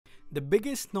The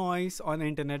biggest noise on the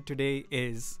internet today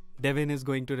is Devin is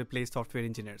going to replace software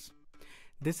engineers.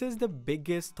 This is the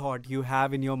biggest thought you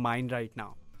have in your mind right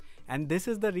now. And this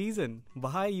is the reason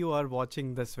why you are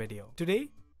watching this video. Today,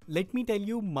 let me tell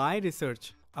you my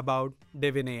research about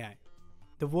Devin AI,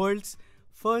 the world's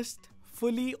first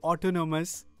fully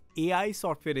autonomous AI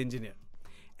software engineer.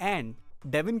 And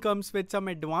Devin comes with some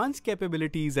advanced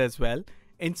capabilities as well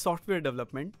in software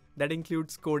development that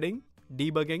includes coding,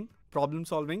 debugging, problem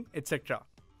solving, etc.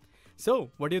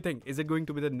 So, what do you think? Is it going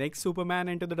to be the next Superman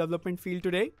into the development field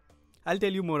today? I'll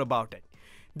tell you more about it.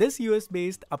 This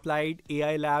US-based applied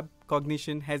AI lab,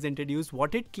 Cognition, has introduced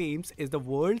what it claims is the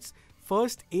world's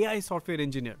first AI software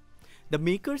engineer. The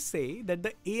makers say that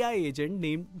the AI agent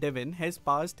named Devin has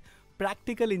passed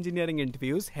practical engineering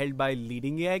interviews held by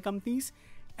leading AI companies,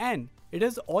 and it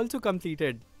has also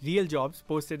completed real jobs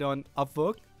posted on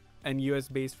Upwork, an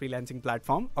US-based freelancing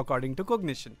platform, according to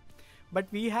Cognition. But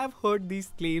we have heard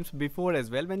these claims before as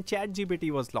well when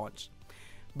ChatGPT was launched.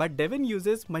 But Devin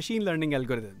uses machine learning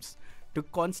algorithms to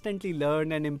constantly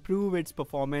learn and improve its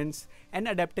performance and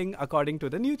adapting according to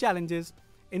the new challenges.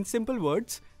 In simple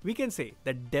words, we can say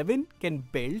that Devin can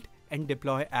build and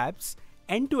deploy apps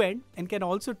end-to-end and can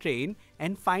also train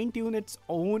and fine-tune its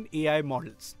own AI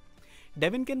models.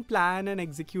 Devin can plan and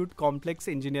execute complex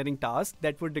engineering tasks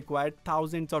that would require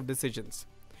thousands of decisions.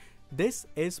 This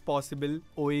is possible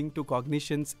owing to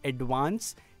Cognition's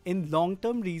advance in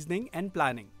long-term reasoning and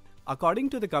planning. According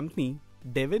to the company,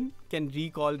 Devin can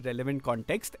recall relevant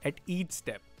context at each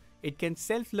step. It can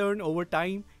self-learn over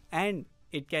time, and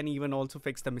it can even also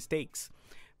fix the mistakes.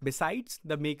 Besides,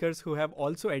 the makers who have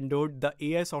also endowed the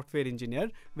AI software engineer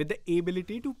with the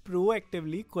ability to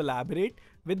proactively collaborate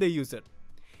with the user.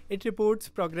 It reports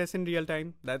progress in real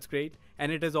time, that's great, and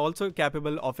it is also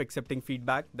capable of accepting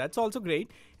feedback, that's also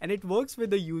great, and it works with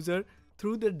the user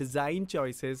through the design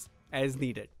choices as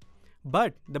needed.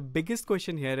 But the biggest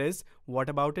question here is, what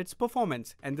about its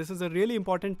performance? And this is a really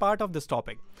important part of this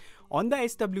topic. On the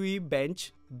SWE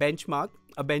benchmark,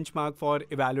 a benchmark for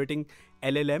evaluating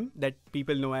LLM that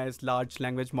people know as large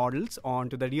language models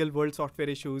onto the real world software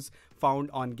issues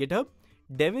found on GitHub,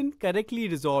 Devin correctly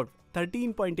resolved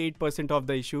 13.8% of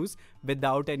the issues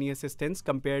without any assistance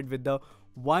compared with the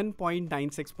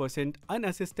 1.96%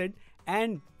 unassisted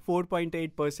and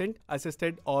 4.8%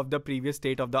 assisted of the previous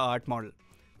state-of-the-art model.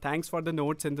 Thanks for the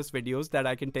notes in this videos that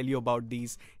I can tell you about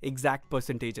these exact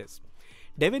percentages.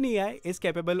 Devin AI is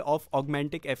capable of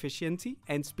augmenting efficiency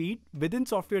and speed within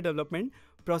software development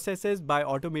processes by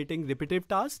automating repetitive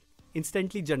tasks,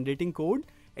 instantly generating code,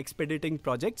 expediting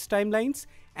projects timelines,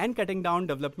 and cutting down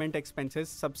development expenses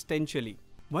substantially.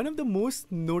 One of the most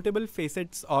notable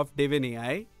facets of Devin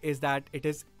AI is that it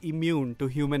is immune to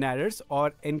human errors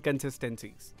or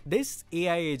inconsistencies. This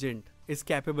AI agent is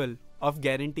capable of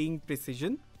guaranteeing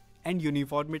precision and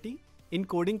uniformity in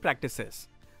coding practices,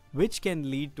 which can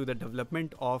lead to the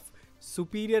development of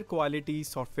superior quality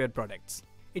software products.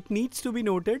 It needs to be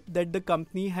noted that the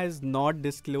company has not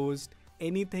disclosed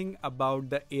anything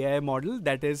about the AI model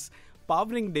that is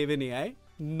powering Devin AI,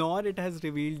 nor it has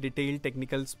revealed detailed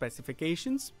technical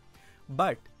specifications.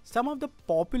 But some of the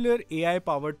popular AI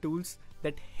powered tools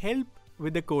that help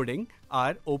with the coding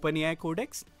are OpenAI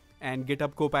Codex and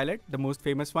GitHub Copilot, the most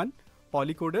famous one,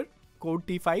 Polycoder, Code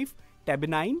T5,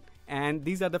 Tab9, and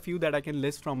these are the few that I can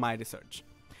list from my research.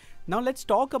 Now let's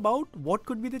talk about what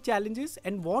could be the challenges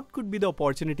and what could be the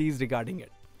opportunities regarding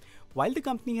it. While the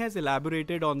company has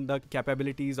elaborated on the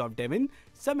capabilities of Devin,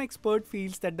 some expert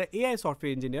feels that the AI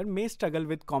software engineer may struggle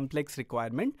with complex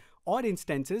requirements or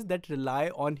instances that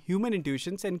rely on human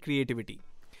intuitions and creativity.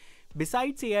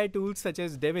 Besides, AI tools such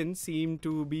as Devin seem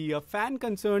to be a fan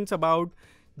concerns about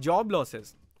job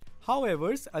losses.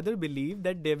 However, others believe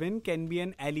that Devin can be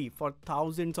an ally for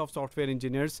thousands of software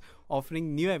engineers,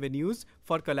 offering new avenues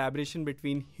for collaboration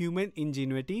between human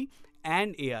ingenuity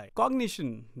and AI.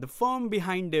 Cognition, the firm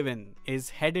behind Devin, is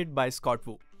headed by Scott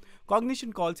Wu.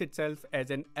 Cognition calls itself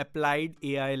as an applied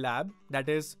AI lab that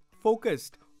is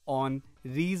focused on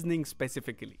reasoning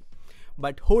specifically.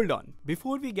 But hold on,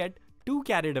 before we get too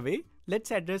carried away, let's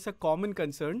address a common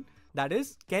concern, that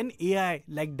is, can AI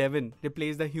like Devin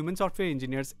replace the human software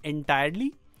engineers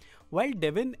entirely? While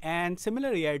Devin and similar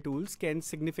AI tools can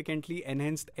significantly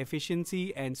enhance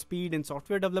efficiency and speed in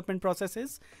software development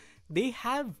processes, they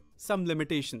have some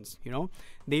limitations.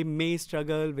 They may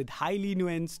struggle with highly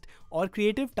nuanced or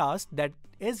creative tasks that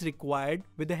is required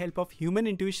with the help of human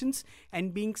intuitions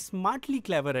and being smartly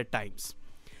clever at times.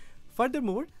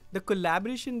 Furthermore, the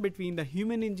collaboration between the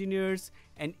human engineers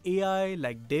and AI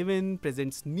like Devin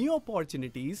presents new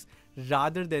opportunities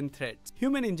rather than threats.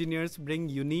 Human engineers bring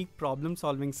unique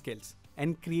problem-solving skills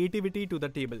and creativity to the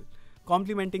table,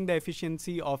 complementing the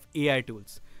efficiency of AI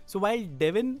tools. So while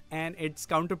Devin and its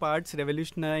counterparts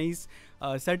revolutionize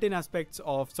certain aspects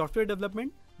of software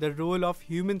development, the role of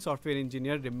human software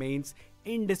engineer remains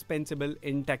indispensable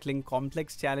in tackling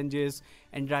complex challenges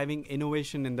and driving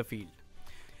innovation in the field.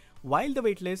 While the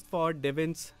waitlist for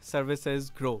Devin's services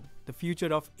grow, the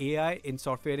future of AI in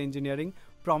software engineering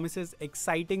promises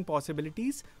exciting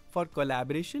possibilities for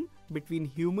collaboration between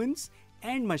humans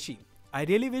and machine. I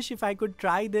really wish if I could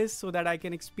try this so that I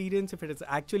can experience if it is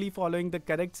actually following the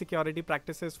correct security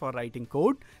practices for writing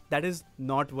code that is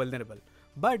not vulnerable.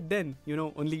 But then,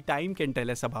 only time can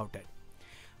tell us about it.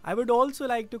 I would also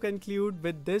like to conclude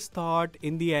with this thought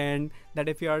in the end that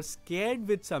if you are scared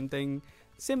with something,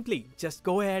 simply just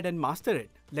go ahead and master it.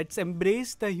 Let's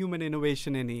embrace the human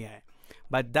innovation in AI.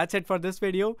 But that's it for this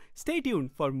video. Stay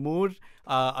tuned for more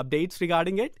updates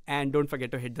regarding it, and don't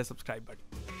forget to hit the subscribe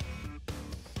button.